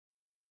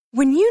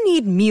When you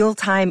need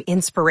mealtime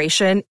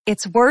inspiration,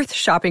 it's worth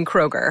shopping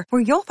Kroger,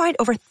 where you'll find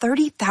over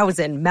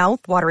 30,000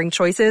 mouth-watering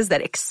choices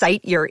that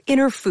excite your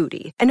inner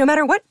foodie. And no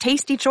matter what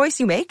tasty choice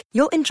you make,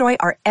 you'll enjoy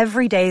our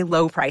everyday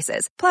low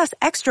prices, plus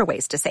extra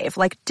ways to save,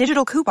 like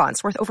digital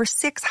coupons worth over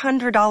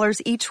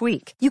 $600 each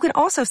week. You can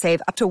also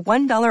save up to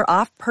 $1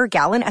 off per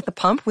gallon at the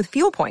pump with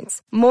fuel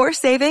points. More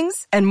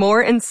savings and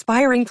more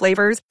inspiring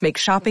flavors make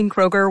shopping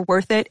Kroger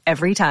worth it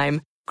every time.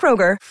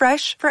 Kroger,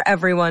 fresh for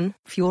everyone.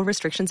 Fuel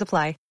restrictions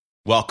apply.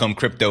 Welcome,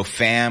 crypto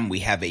fam. We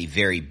have a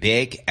very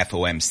big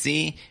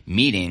FOMC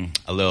meeting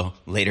a little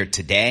later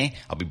today.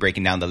 I'll be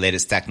breaking down the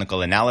latest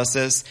technical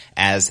analysis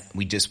as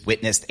we just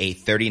witnessed a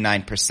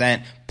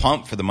 39%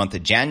 pump for the month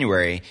of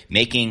January,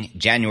 making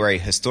January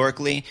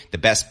historically the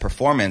best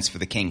performance for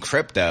the king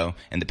crypto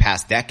in the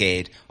past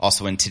decade.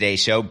 Also in today's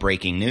show,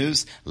 breaking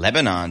news,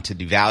 Lebanon to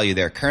devalue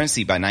their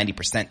currency by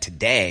 90%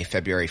 today,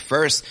 February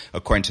 1st,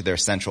 according to their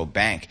central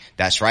bank.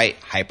 That's right,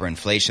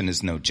 hyperinflation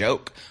is no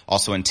joke.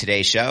 Also in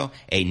today's show,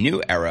 a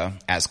new era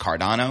as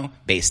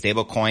Cardano-based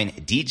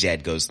stablecoin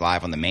DJED goes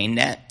live on the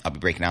mainnet. I'll be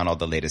breaking down all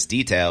the latest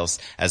details,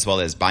 as well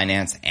as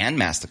Binance and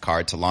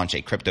MasterCard to launch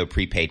a crypto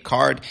prepaid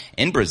card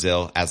in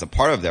Brazil as a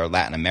part of their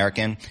Latin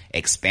American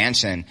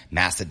expansion,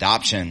 mass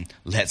adoption.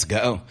 Let's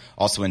go.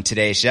 Also in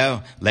today's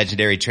show,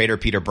 legendary trader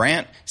Peter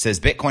Brandt says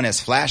Bitcoin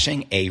is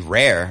flashing a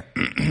rare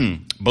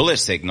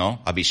bullish signal.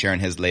 I'll be sharing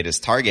his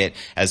latest target,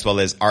 as well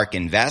as ARK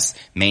Invest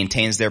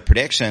maintains their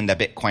prediction that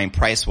Bitcoin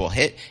price will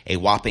hit a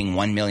whopping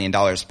 $1 million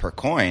per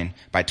coin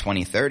by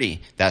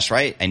 2030. That's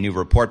right. A new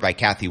report by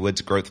Cathie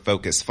Wood's Growth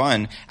Focus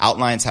Fund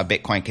outlines how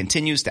Bitcoin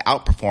continues to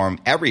outperform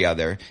every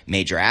other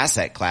major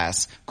asset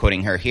class.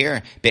 Quoting her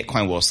here,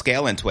 Bitcoin will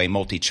scale into a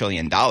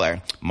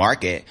multi-trillion-dollar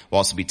market. We'll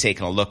also be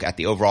taking a look at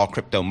the overall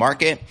crypto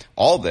market.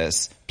 All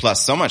this,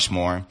 plus so much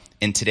more,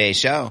 in today's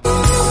show.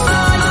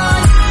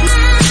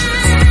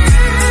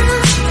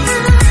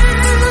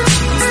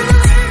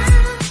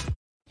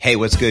 Hey,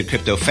 what's good,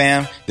 crypto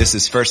fam? This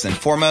is first and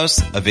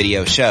foremost a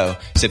video show.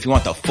 So if you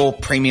want the full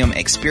premium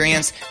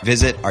experience,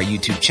 visit our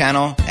YouTube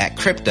channel at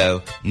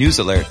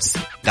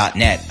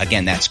cryptonewsalerts.net.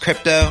 Again, that's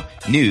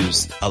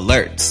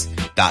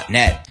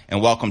cryptonewsalerts.net.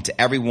 And welcome to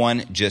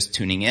everyone just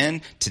tuning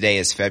in. Today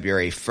is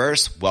February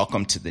 1st.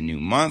 Welcome to the new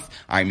month.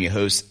 I'm your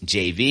host,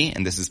 JV,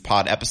 and this is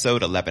pod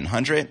episode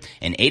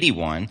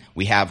 1181.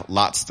 We have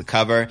lots to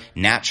cover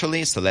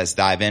naturally, so let's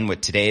dive in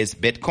with today's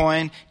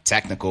Bitcoin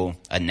technical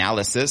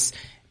analysis.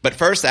 But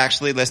first,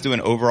 actually, let's do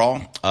an overall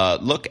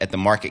look at the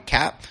market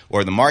cap,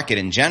 or the market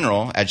in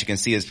general. As you can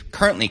see, is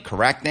currently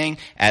correcting,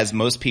 as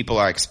most people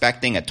are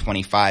expecting a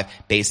 25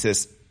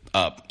 basis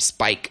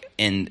spike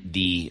in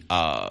the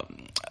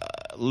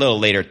little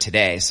later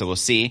today. So we'll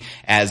see,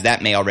 as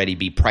that may already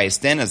be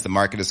priced in, as the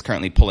market is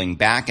currently pulling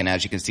back. And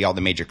as you can see, all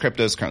the major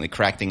cryptos currently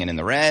correcting and in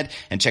the red.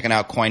 And checking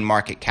out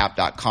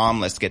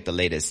coinmarketcap.com, let's get the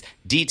latest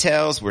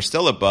details. We're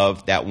still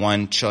above that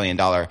 $1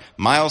 trillion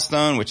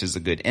milestone, which is a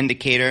good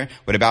indicator,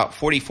 with about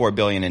 44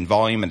 billion in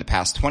volume in the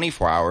past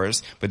 24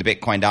 hours, with the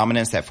Bitcoin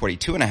dominance at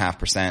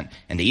 42.5%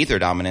 and the Ether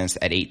dominance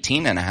at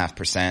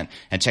 18.5%.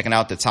 And checking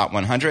out the top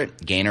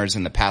 100 gainers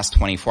in the past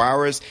 24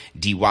 hours,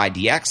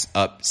 DYDX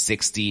up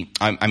 60.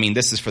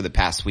 This is for the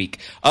past week,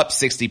 up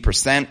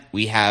 60%.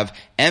 We have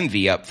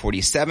MV up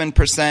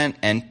 47%,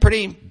 and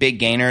pretty big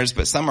gainers,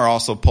 but some are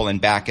also pulling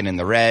back and in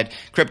the red.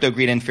 Crypto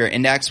Greed and Fear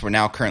Index, we're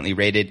now currently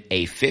rated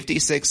a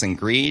 56 in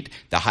greed,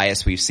 the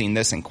highest we've seen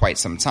this in quite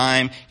some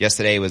time.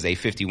 Yesterday was a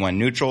 51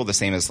 neutral, the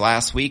same as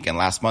last week, and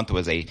last month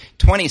was a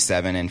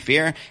 27 in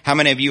fear. How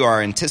many of you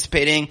are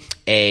anticipating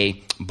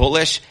a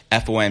bullish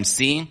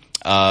FOMC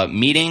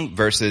meeting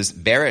versus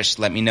bearish?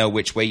 Let me know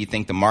which way you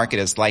think the market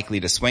is likely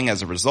to swing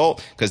as a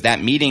result, because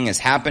that meeting is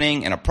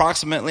happening in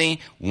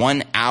approximately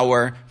 1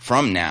 hour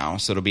from now.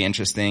 So it'll be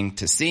interesting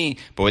to see.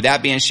 But with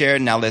that being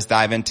shared, now let's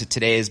dive into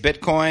today's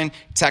Bitcoin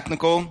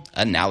technical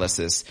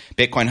analysis.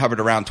 Bitcoin hovered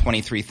around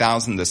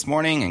 23,000 this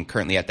morning and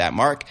currently at that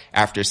mark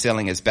after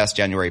selling its best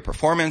January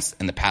performance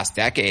in the past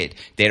decade.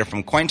 Data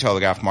from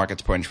Cointelegraph Market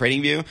Support and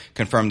Trading View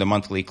confirmed the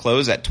monthly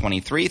close at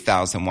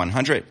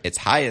 23,100, its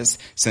highest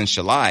since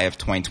July of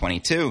 2022.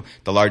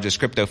 The largest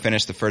crypto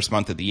finished the first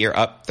month of the year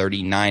up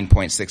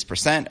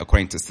 39.6%,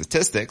 according to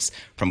statistics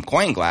from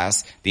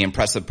CoinGlass. The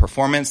impressive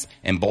performance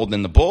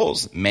emboldened the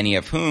bulls, many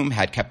of whom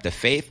had kept the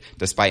faith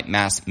despite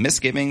mass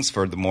misgivings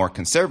for the more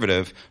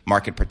conservative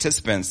market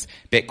participants.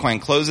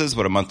 Bitcoin closes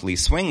with a monthly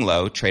swing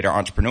low. Trader,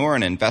 entrepreneur,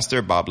 and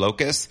investor Bob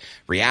Locust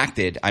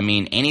reacted.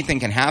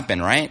 Anything can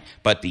happen, right?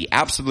 But the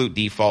absolute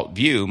default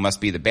view must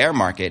be the bear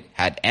market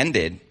had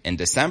ended in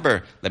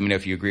December. Let me know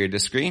if you agree or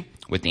disagree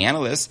with the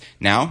analysts.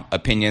 Now,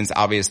 opinions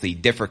obviously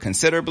differ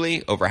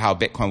considerably over how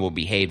Bitcoin will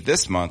behave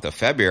this month of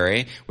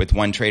February, with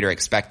one trader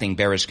expecting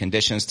bearish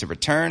conditions to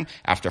return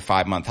after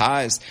 5-month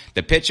highs.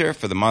 The picture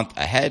for the month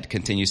ahead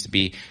continues to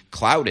be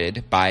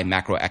clouded by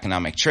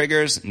macroeconomic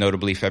triggers.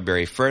 Notably,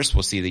 February 1st,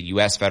 we'll see the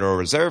U.S. Federal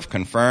Reserve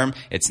confirm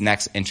its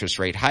next interest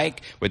rate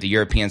hike, with the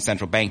European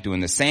Central Bank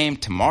doing the same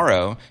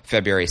tomorrow,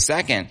 February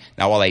 2nd.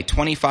 Now, while a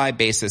 25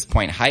 basis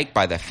point hike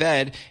by the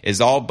Fed is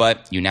all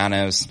but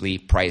unanimously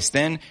priced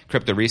in.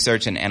 Crypto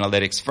research and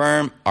analytics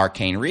firm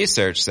Arcane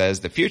Research says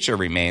the future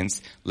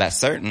remains less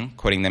certain,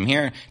 quoting them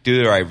here,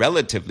 due to a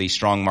relatively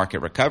strong market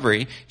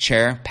recovery.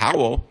 Chair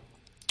Powell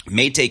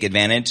may take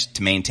advantage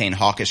to maintain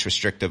hawkish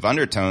restrictive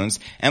undertones,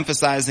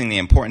 emphasizing the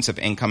importance of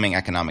incoming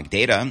economic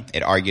data.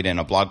 It argued in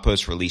a blog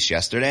post released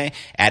yesterday,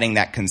 adding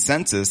that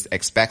consensus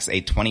expects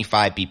a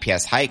 25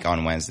 BPS hike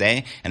on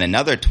Wednesday and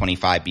another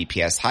 25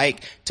 BPS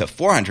hike to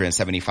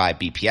 475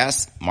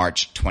 BPS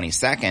March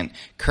 22nd.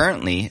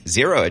 Currently,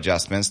 zero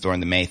adjustments during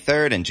the May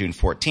 3rd and June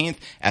 14th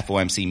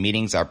FOMC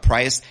meetings are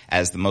priced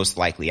as the most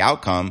likely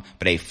outcome,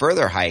 but a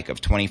further hike of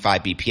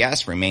 25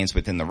 BPS remains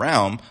within the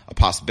realm of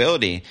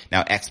possibility.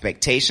 Now,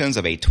 expectations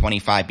of a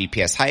 25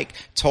 BPS hike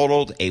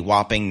totaled a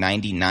whopping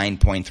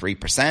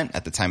 99.3%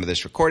 at the time of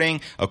this recording,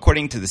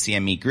 according to the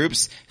CME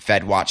Group's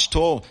FedWatch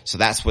tool. So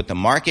that's what the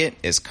market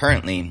is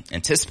currently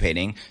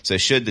anticipating. So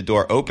should the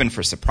door open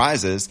for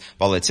surprises,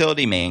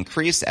 volatility may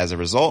increase as a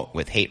result,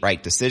 with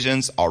hate-right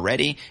decisions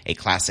already a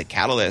classic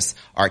catalyst.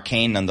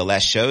 Arcane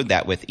nonetheless showed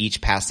that with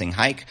each passing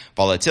hike,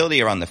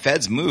 volatility around the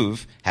Fed's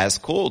move has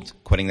cooled.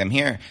 Quoting them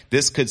here,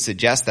 this could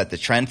suggest that the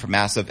trend for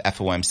massive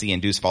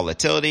FOMC-induced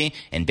volatility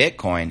in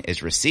Bitcoin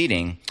is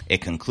receding.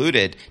 It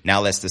concluded,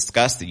 now let's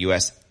discuss the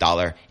U.S.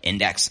 dollar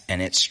index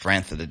and its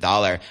strength of the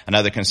dollar.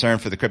 Another concern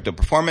for the crypto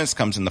performance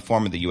comes in the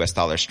form of the U.S.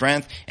 dollar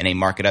strength. In a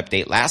market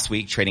update last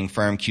week, trading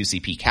firm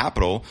QCP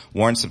Capital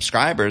warned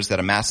subscribers that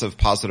a massive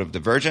positive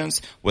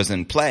divergence was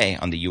in play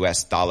on the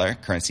U.S. dollar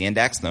currency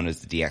index, known as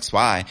the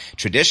DXY.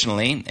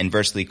 Traditionally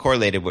inversely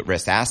correlated with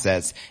risk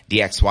assets,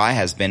 DXY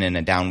has been in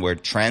a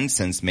downward trend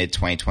since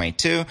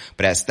mid-2022,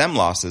 but has stem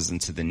losses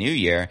into the new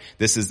year.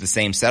 This is the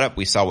same setup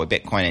we saw with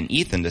Bitcoin and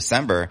ETH in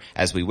December,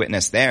 as we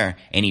witnessed there.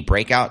 Any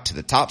breakout to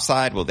the top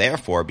side will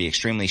therefore be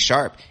extremely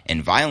sharp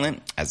and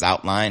violent, as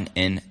outlined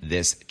in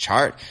this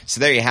chart.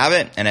 So there you have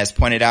it. And as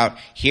pointed out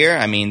here,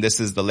 this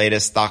is the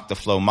latest stock to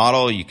flow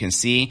model. You can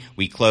see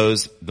we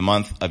closed the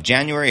month of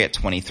January at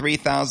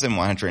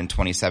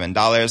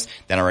 $23,127.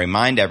 Then I'll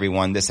remind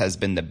everyone this has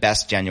been the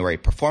best January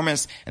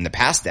performance in the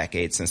past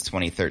decade since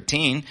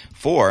 2013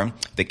 for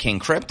the King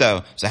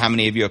Crypto. So how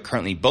many of you are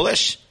currently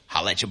bullish?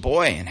 Holla at your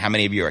boy. And how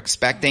many of you are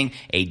expecting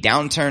a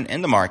downturn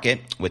in the market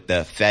with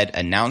the Fed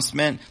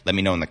announcement? Let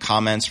me know in the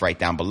comments right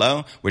down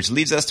below, which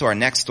leads us to our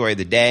next story of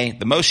the day,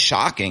 the most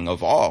shocking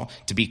of all.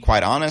 To be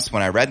quite honest,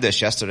 when I read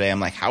this yesterday, I'm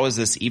like, how is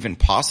this even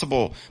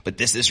possible? But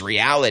this is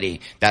reality.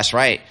 That's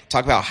right.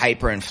 Talk about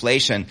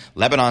hyperinflation.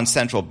 Lebanon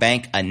Central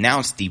Bank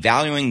announced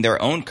devaluing their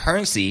own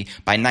currency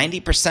by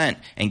 90%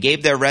 and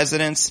gave their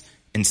residents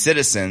and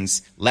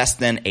citizens less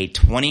than a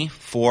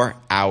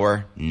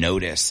 24-hour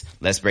notice.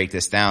 Let's break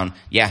this down.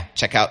 Yeah,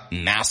 check out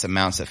mass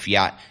amounts of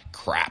fiat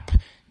crap.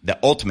 The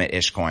ultimate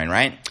ish coin,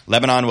 right?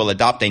 Lebanon will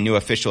adopt a new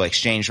official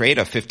exchange rate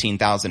of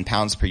 15,000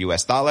 pounds per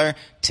US dollar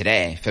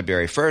today,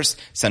 February 1st,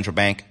 central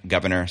bank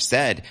governor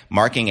said,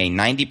 marking a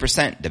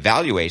 90%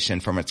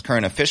 devaluation from its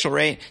current official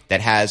rate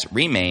that has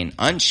remained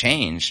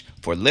unchanged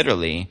for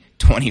literally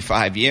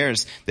 25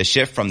 years. The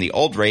shift from the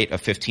old rate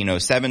of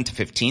 1507 to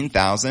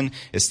 15,000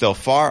 is still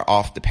far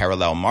off the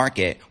parallel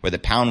market, where the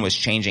pound was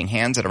changing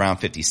hands at around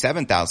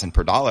 57,000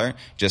 per dollar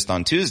just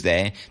on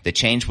Tuesday. The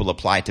change will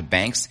apply to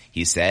banks,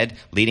 he said,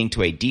 leading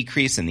to a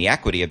decrease in the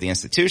equity of the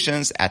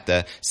institutions at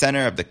the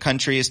center of the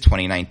country's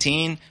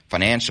 2019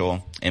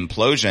 financial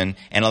implosion.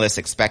 Analysts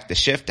expect the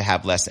shift to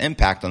have less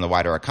impact on the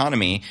wider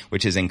economy,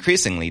 which is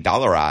increasingly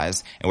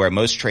dollarized, and where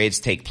most trades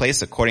take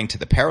place according to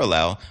the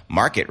parallel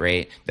market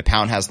rate. The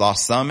pound has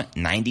lost some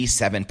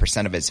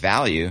 97% of its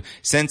value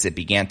since it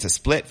began to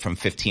split from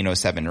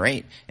 1507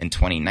 rate in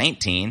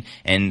 2019.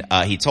 And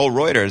he told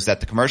Reuters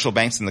that the commercial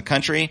banks in the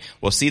country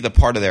will see the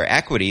part of their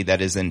equity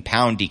that is in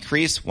pound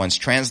decrease once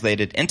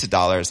translated into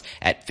dollars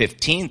at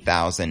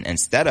 15,000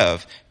 instead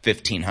of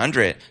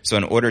 1,500. So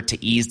in order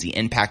to ease the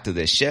impact of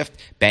this shift,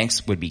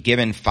 banks would be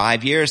given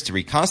 5 years to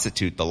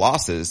reconstitute the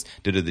losses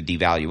due to the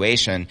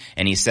devaluation.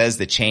 And he says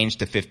the change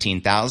to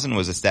 15,000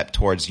 was a step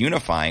towards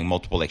unifying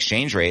multiple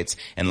exchange rates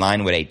in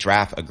line with a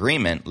draft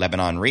agreement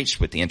Lebanon reached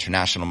with the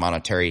International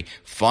Monetary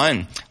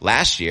Fund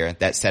last year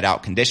that set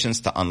out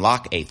conditions to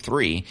unlock a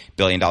 $3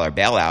 billion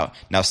bailout.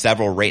 Now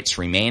several rates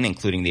remain,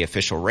 including the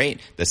official rate,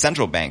 the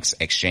central bank's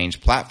exchange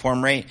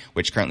platform rate,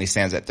 which currently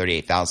stands at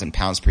 38,000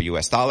 pounds per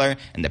US dollar,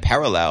 and the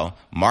parallel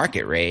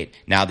market rate.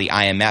 Now the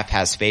IMF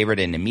has favored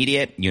an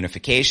immediate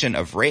unification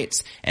of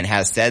rates and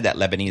has said that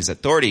Lebanese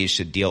authorities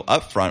should deal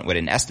upfront with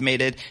an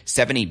estimated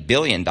 $70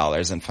 billion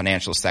in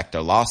financial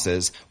sector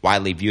losses,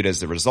 widely viewed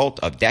as the result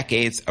of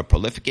decades of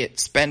prolific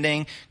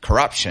spending,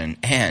 corruption,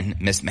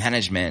 and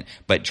mismanagement.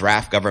 But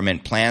draft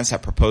government plans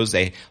have proposed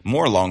a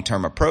more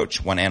long-term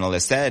approach. One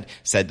analyst said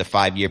the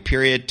 5-year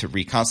period to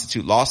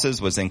reconstitute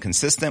losses was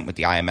inconsistent with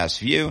the IMF's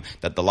view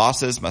that the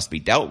losses must be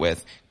dealt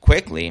with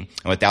quickly. And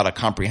without a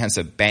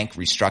comprehensive bank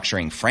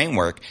restructuring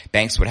framework,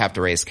 banks would have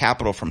to raise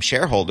capital from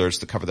shareholders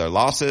to cover their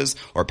losses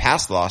or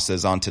pass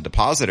losses onto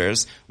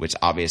depositors, which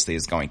obviously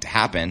is going to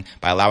happen,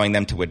 by allowing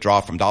them to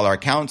withdraw from dollar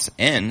accounts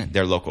in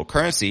their local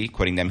currency.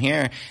 Quoting them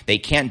here, they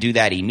can't do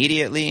that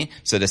immediately,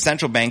 so the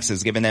central banks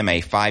has given them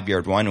a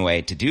 5-year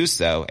runway to do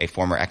so, a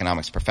former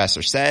economics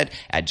professor said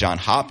at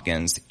Johns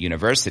Hopkins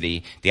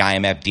University. The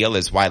IMF deal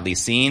is widely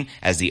seen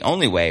as the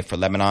only way for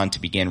Lebanon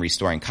to begin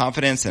restoring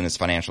confidence in its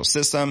financial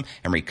system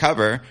and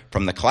recover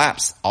from the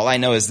collapse. All I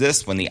know is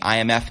this: when the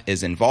IMF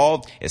is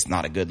involved, it's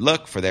not a good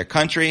look for their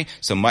country.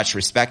 So much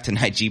respect to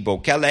Nayib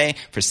Bukele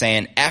for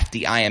saying, F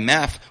the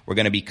IMF, we're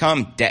going to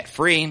become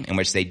debt-free, in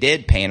which they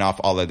did, paying off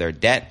all of their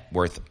debt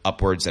worth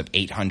upwards of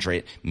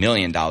 $800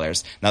 million.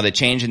 Now, the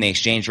change in the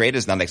exchange rate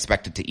is not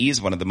expected to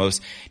ease one of the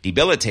most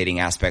debilitating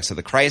aspects of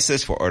the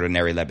crisis for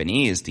ordinary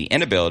Lebanese, the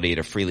inability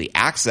to freely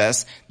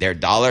access their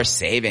dollar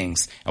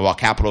savings. And while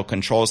capital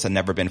controls have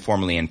never been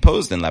formally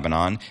imposed in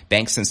Lebanon,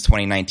 banks since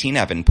 2019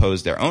 have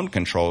imposed their own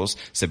controls,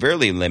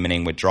 severely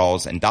limiting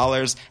withdrawals in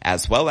dollars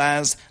as well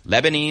as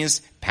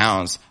Lebanese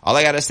pounds. All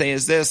I gotta say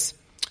is this: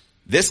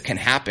 this can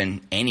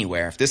happen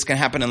anywhere. If this can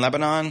happen in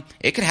Lebanon,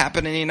 it could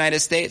happen in the United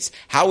States.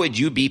 How would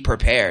you be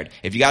prepared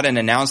if you got an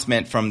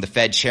announcement from the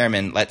Fed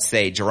chairman, let's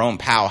say Jerome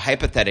Powell,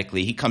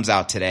 hypothetically, he comes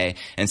out today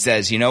and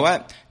says, you know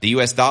what? The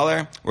US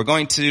dollar, we're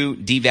going to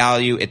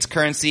devalue its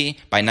currency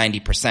by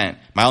 90%.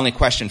 My only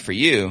question for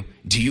you,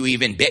 do you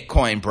even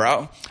Bitcoin,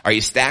 bro? Are you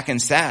stacking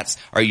sats?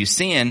 Are you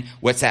seeing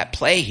what's at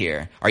play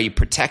here? Are you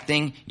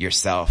protecting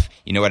yourself?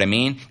 You know what I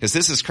mean? Because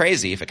this is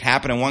crazy. If it could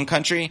happen in one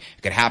country,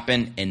 it could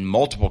happen in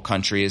multiple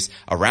countries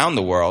around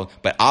the world.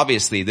 But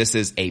obviously, this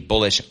is a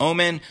bullish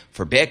omen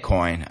for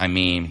Bitcoin. I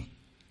mean,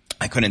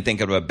 I couldn't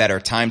think of a better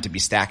time to be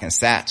stacking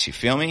sats. You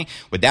feel me?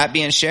 With that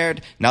being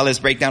shared, now let's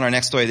break down our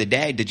next story of the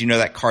day. Did you know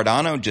that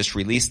Cardano just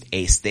released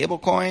a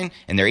stablecoin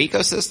in their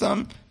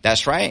ecosystem?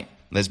 That's right.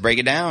 Let's break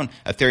it down.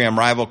 Ethereum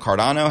rival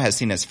Cardano has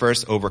seen its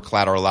first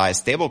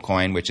over-collateralized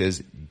stablecoin, which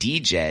is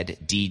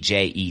DJED,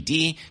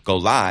 D-J-E-D, go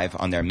live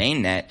on their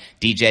mainnet.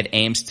 DJED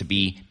aims to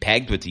be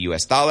pegged with the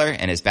US dollar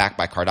and is backed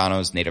by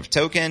Cardano's native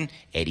token,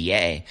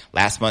 ADA.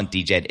 Last month,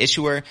 DJED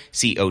issuer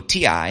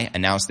COTI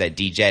announced that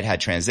DJED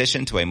had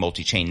transitioned to a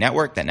multi-chain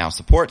network that now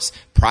supports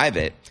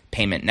private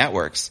payment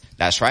networks.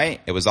 That's right.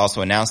 It was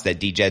also announced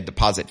that DJED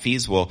deposit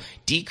fees will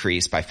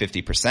decrease by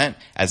 50%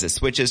 as it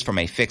switches from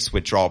a fixed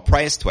withdrawal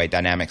price to a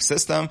dynamic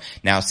system.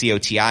 Now,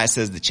 COTI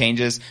says the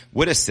changes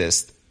would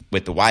assist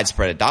with the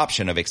widespread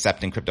adoption of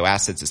accepting crypto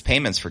assets as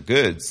payments for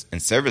goods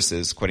and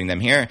services. Quoting them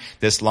here,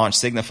 this launch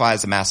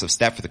signifies a massive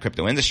step for the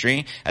crypto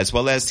industry, as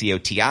well as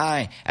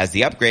COTI, as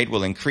the upgrade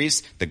will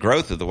increase the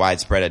growth of the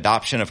widespread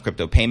adoption of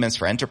crypto payments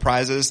for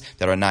enterprises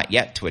that are not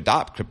yet to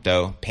adopt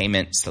crypto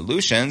payment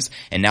solutions.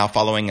 And now,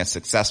 following a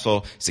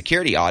successful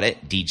security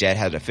audit, DJED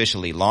had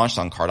officially launched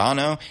on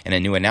Cardano. In a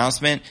new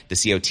announcement, the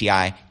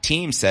COTI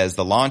team says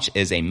the launch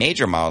is a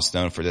major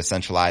milestone for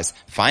decentralized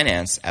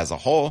finance as a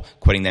whole.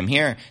 Quoting them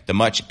here, the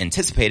much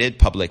anticipated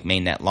public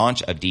mainnet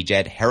launch of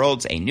DJED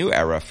heralds a new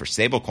era for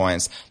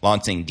stablecoins.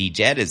 Launching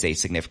DJED is a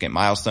significant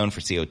milestone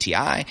for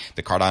COTI,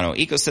 the Cardano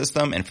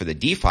ecosystem, and for the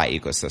DeFi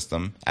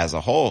ecosystem as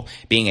a whole.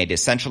 Being a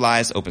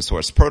decentralized open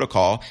source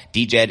protocol,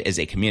 DJED is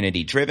a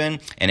community driven,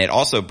 and it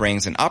also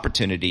brings an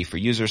opportunity for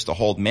users to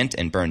hold, mint,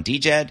 and burn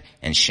DJED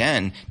and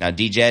Shen. Now,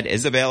 DJED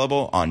is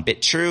available on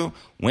BitTrue,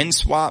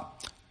 WinSwap,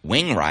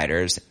 Wing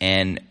Riders,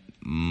 and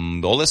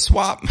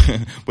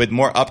Uniswap, with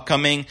more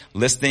upcoming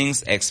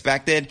listings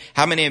expected.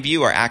 How many of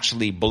you are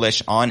actually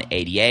bullish on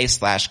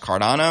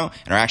ADA/Cardano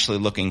and are actually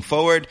looking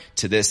forward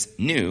to this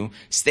new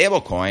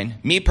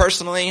stablecoin? Me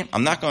personally,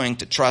 I'm not going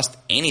to trust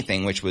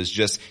anything which was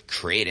just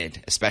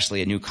created,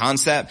 especially a new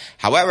concept.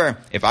 However,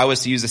 if I was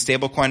to use a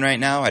stablecoin right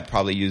now, I'd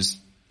probably use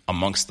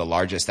amongst the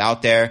largest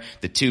out there,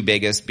 the two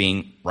biggest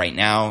being right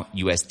now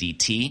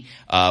USDT,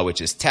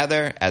 which is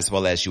Tether, as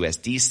well as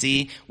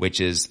USDC,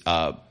 which is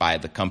by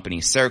the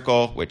company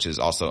Circle, which is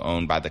also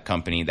owned by the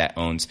company that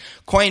owns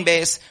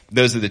Coinbase.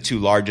 Those are the two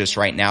largest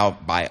right now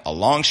by a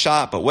long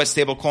shot. But what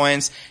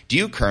stablecoins do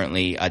you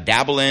currently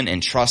dabble in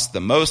and trust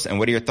the most? And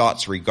what are your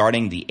thoughts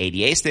regarding the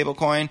ADA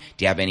stablecoin?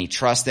 Do you have any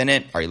trust in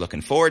it? Are you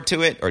looking forward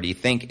to it? Or do you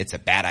think it's a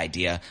bad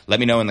idea? Let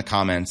me know in the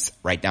comments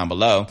right down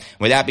below.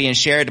 With that being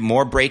shared,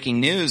 more breaking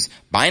news.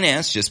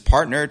 Binance just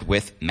partnered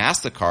with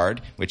MasterCard,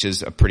 which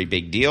is a pretty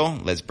big deal.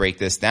 Let's break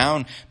this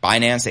down.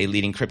 Binance, a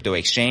leading crypto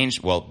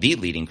exchange, well, the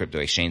leading crypto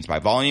exchange by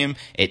volume,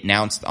 it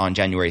announced on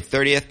January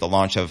 30th the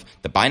launch of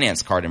the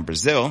Binance Card in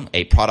Brazil,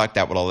 a product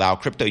that will allow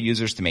crypto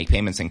users to make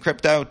payments in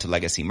crypto to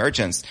legacy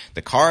merchants.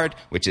 The card,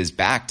 which is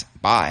backed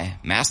by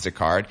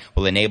MasterCard,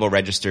 will enable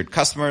registered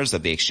customers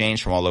of the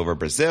exchange from all over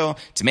Brazil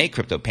to make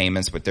crypto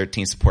payments with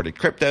 13 supported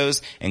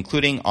cryptos,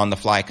 including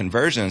on-the-fly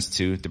conversions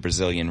to the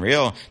Brazilian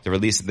real. The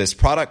release of this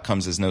product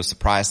comes as no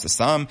surprise to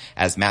some,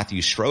 as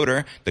Matthew Schroeder,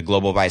 However, the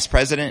global vice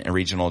president and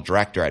regional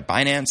director at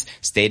Binance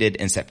stated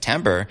in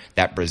September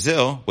that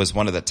Brazil was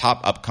one of the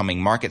top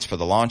upcoming markets for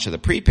the launch of the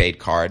prepaid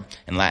card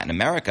in Latin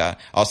America.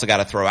 Also got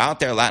to throw out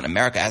there, Latin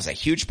America has a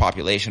huge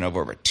population of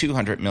over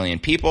 200 million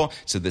people,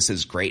 so this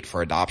is great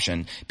for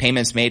adoption.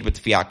 Payments made with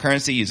the fiat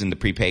currency using the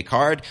prepaid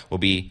card will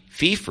be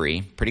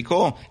fee-free. Pretty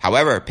cool.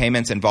 However,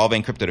 payments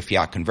involving crypto to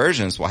fiat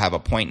conversions will have a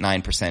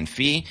 0.9%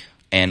 fee.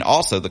 And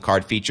also the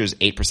card features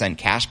 8%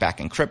 cashback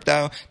in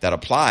crypto that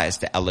applies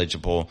to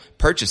eligible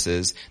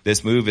purchases.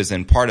 This move is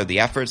in part of the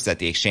efforts that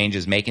the exchange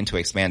is making to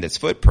expand its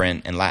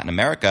footprint in Latin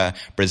America.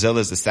 Brazil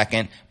is the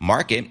second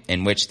market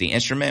in which the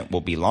instrument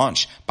will be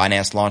launched.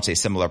 Binance launched a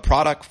similar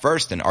product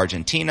first in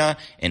Argentina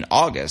in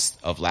August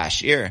of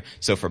last year.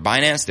 So for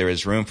Binance, there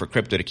is room for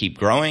crypto to keep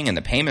growing in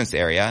the payments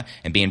area,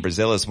 and being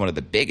Brazil is one of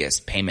the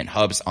biggest payment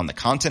hubs on the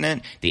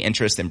continent, the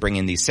interest in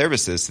bringing these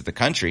services to the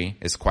country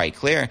is quite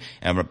clear.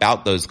 And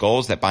about those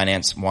goals that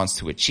Binance wants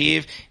to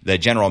achieve, the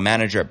general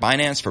manager at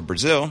Binance for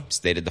Brazil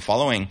stated the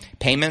following: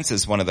 payments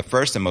is one of the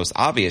first and most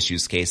obvious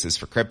use cases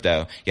for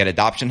crypto, yet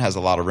adoption has a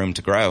lot of room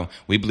to grow.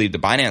 We believe the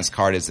Binance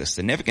card is a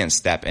significant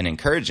step in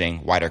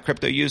encouraging wider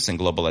crypto use and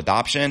global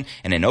adoption,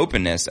 and an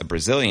openness of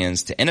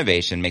Brazilians to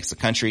innovation makes the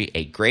country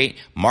a great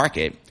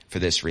market for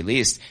this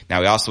release.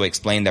 Now, we also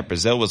explained that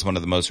Brazil was one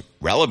of the most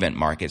relevant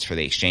markets for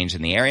the exchange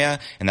in the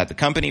area, and that the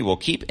company will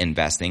keep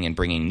investing in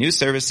bringing new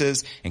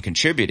services and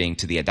contributing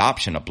to the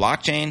adoption of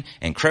blockchain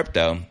and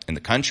crypto in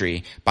the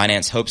country.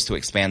 Binance hopes to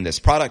expand this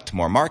product to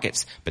more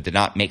markets, but did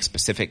not make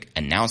specific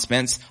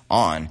announcements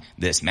on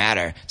this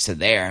matter. So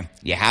there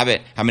you have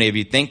it. How many of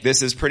you think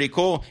this is pretty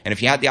cool? And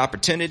if you had the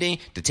opportunity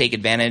to take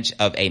advantage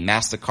of a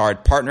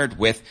MasterCard partnered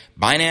with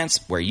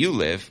Binance where you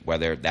live,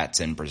 whether that's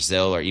in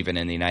Brazil or even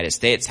in the United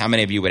States, how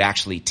many of you would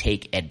actually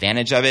take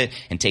advantage of it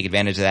and take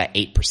advantage of that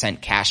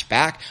 8% cash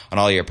back on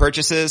all your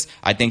purchases?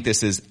 I think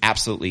this is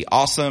absolutely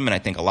awesome, and I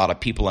think a lot of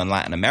people in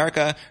Latin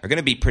America are going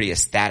to be pretty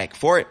ecstatic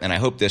for it, and I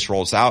hope this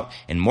rolls out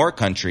in more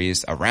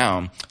countries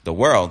around the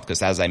world,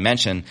 because as I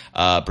mentioned,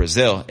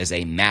 Brazil is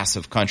a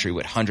massive country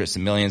with hundreds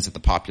of millions of the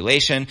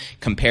population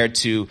compared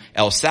to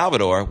El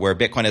Salvador, where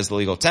Bitcoin is the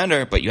legal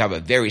tender, but you have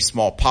a very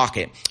small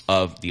pocket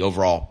of the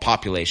overall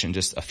population,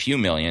 just a few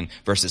million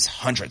versus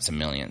hundreds of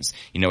millions.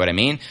 You know what I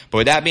mean? But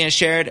with that being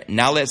shared,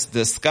 now let's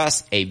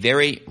discuss a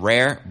very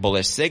rare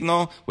bullish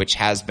signal, which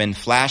has been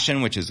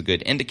flashing, which is a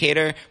good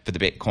indicator for the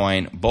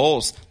Bitcoin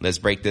bulls. Let's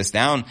break this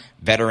down.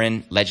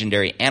 Veteran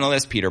legendary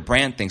analyst Peter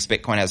Brandt thinks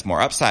Bitcoin has more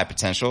upside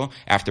potential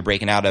after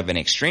breaking out of an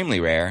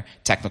extremely rare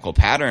technical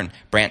pattern.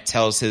 Brandt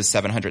tells his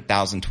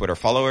 700,000 Twitter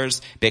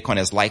followers Bitcoin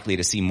is likely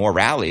to see more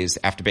rallies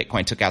after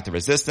Bitcoin took out the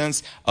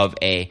resistance of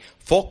a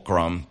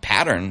fulcrum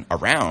pattern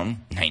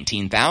around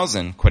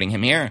 19,000. Quoting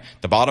him here,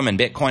 the bottom in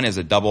Bitcoin is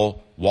a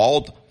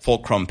double-walled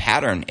fulcrum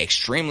pattern,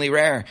 extremely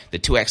rare. The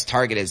 2x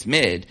target is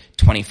mid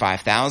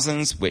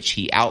 25,000s, which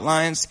he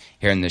outlines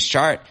here in this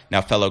chart.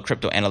 Now, fellow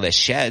crypto analyst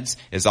Sheds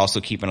is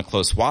also keeping a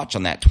close watch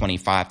on that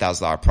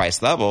 $25,000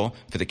 price level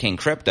for the King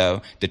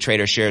Crypto. The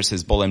trader shares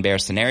his bull and bear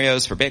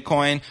scenarios for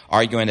Bitcoin,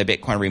 arguing that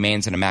Bitcoin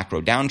remains in a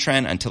macro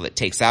downtrend until it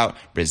takes out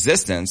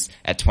resistance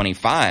at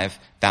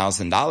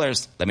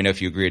 $25,000. Let me know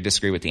if you agree or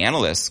disagree with the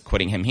analyst.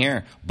 Quoting him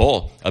here,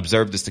 bull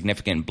observed a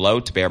significant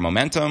blow to bear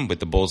momentum, with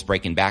the bulls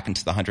breaking back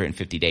into the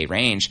 150-day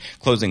range,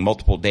 closing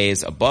multiple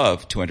days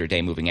above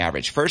 200-day moving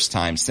average, first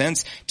time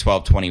since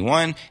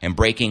 12/21, and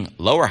breaking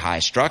lower high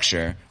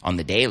structure on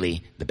the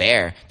daily. The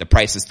bear, the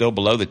price is still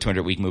below the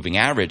 200-week moving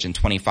average and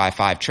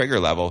 25.5 trigger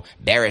level,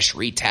 bearish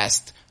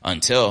retest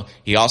until.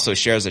 He also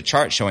shares a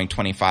chart showing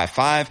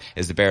 25.5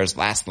 is the bear's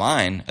last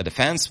line of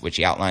defense, which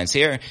he outlines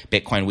here.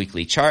 Bitcoin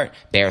weekly chart,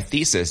 bear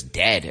thesis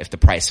dead if the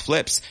price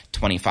flips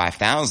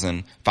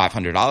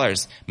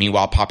 $25,500.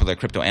 Meanwhile, popular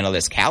crypto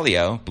analyst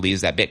Calio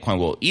believes that Bitcoin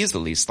will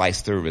easily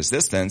slice through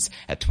resistance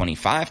at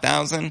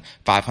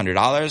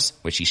 $25,500,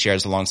 which he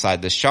shares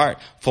alongside this chart.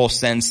 Full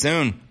send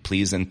soon,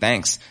 please and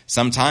thanks.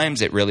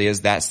 Sometimes it really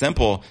is that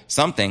simple.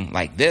 Something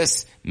like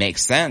this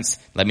makes sense.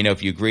 Let me know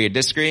if you agree or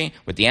disagree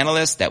with the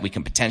analyst that we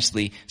can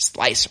potentially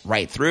slice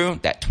right through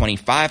that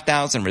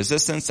 25,000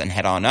 resistance and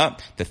head on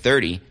up to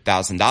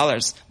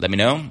 $30,000. Let me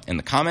know in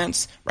the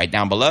comments right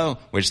down below,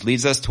 which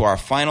leads us to our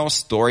final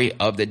story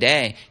of the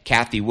day.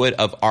 Cathie Wood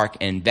of ARK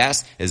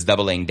Invest is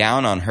doubling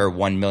down on her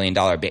 $1 million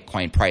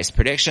Bitcoin price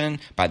prediction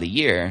by the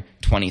year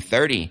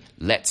 2030.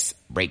 Let's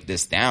break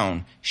this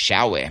down,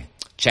 shall we?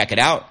 Check it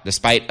out.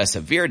 Despite a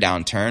severe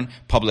downturn,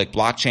 public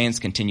blockchains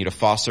continue to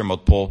foster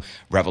multiple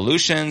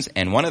revolutions,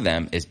 and one of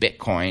them is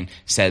Bitcoin,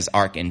 says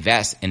ARK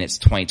Invest in its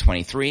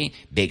 2023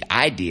 Big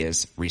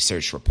Ideas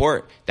research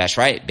report. That's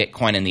right.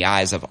 Bitcoin in the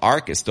eyes of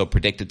ARK is still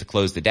predicted to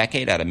close the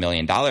decade at $1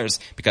 million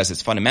because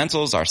its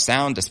fundamentals are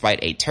sound despite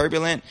a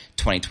turbulent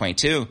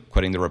 2022.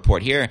 Quoting the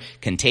report here,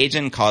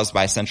 contagion caused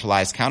by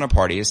centralized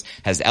counterparties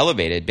has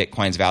elevated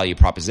Bitcoin's value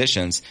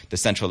propositions,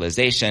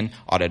 decentralization,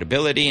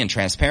 auditability, and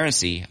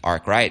transparency,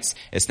 ARK writes.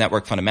 its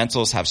network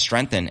fundamentals have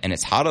strengthened and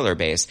its hodler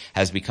base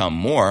has become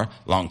more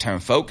long-term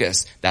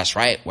focused. That's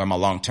right. Where my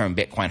long-term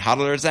Bitcoin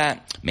hodlers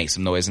at? Make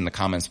some noise in the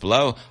comments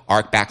below.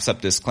 ARK backs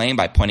up this claim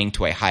by pointing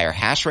to a higher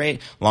hash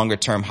rate,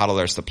 longer-term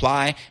hodler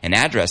supply, and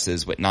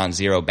addresses with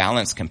non-zero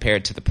balance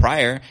compared to the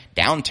prior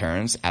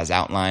downturns as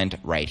outlined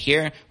right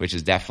here, which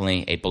is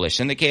definitely a bullish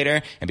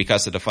indicator. And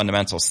because of the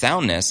fundamental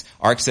soundness,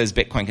 ARK says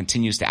Bitcoin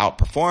continues to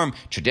outperform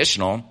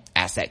traditional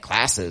asset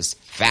classes.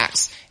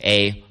 Facts.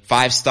 A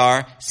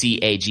 5-star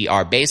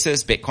CAGR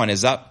basis, Bitcoin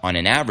is up on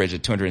an average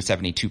of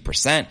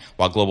 272%,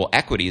 while global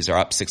equities are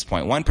up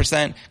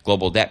 6.1%.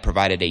 Global debt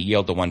provided a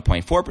yield of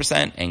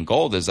 1.4%, and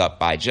gold is up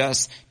by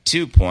just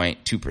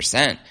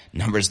 2.2%.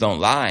 Numbers don't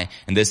lie.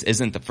 And this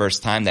isn't the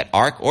first time that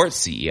ARK or its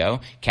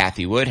CEO,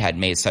 Cathie Wood, had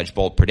made such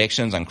bold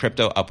predictions on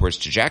crypto upwards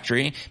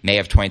trajectory. May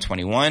of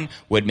 2021,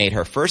 Wood made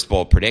her first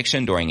bold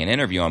prediction during an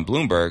interview on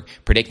Bloomberg,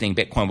 predicting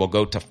Bitcoin will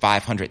go to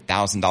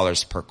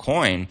 $500,000 per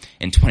coin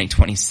in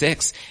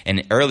 2026.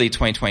 In early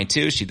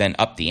 2022, she then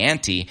upped the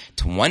ante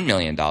to $1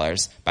 million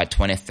by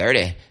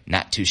 2030.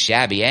 Not too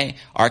shabby, eh?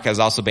 ARK has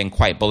also been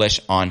quite bullish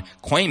on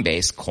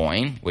Coinbase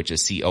Coin, which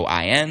is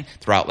COIN,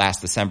 throughout last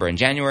December and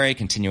January,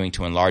 continuing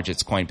to enlarge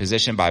its coin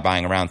position by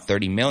buying around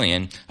 30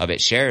 million of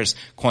its shares.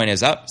 Coin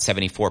is up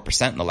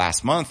 74% in the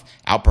last month,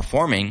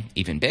 outperforming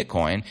even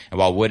Bitcoin. And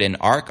while Wood and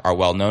ARK are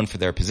well known for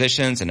their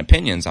positions and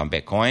opinions on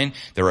Bitcoin,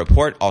 the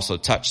report also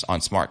touched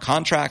on smart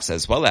contracts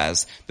as well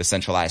as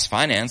decentralized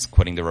finance,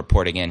 quoting the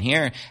report again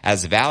here,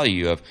 as the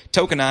value of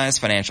tokenized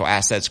financial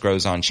assets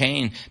grows on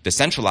chain,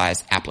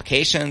 decentralized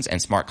applications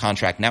and smart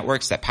contract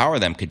networks that power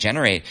them could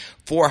generate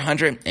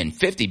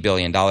 $450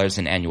 billion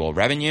in annual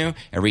revenue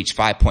and reach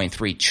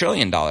 $5.3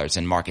 trillion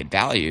in market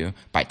value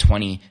by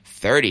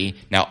 2030.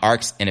 Now,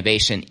 ARK's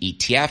innovation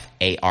ETF,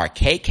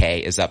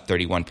 ARKK, is up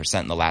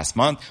 31% in the last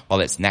month, while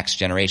its next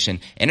generation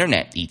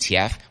internet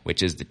ETF,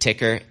 which is the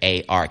ticker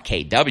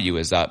ARKW,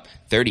 is up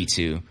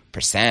 32%.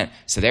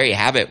 So there you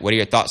have it. What are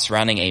your thoughts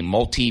surrounding a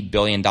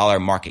multi-billion-dollar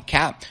market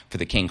cap for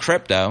the King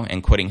Crypto?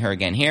 And quoting her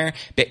again here,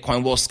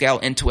 Bitcoin will scale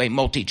into a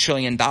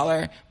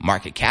multi-trillion-dollar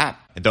market cap.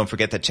 And don't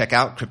forget to check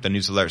out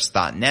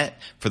cryptonewsalerts.net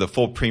for the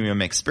full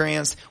premium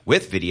experience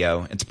with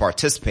video and to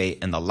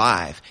participate in the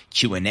live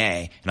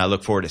Q&A. And I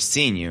look forward to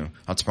seeing you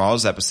on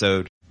tomorrow's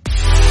episode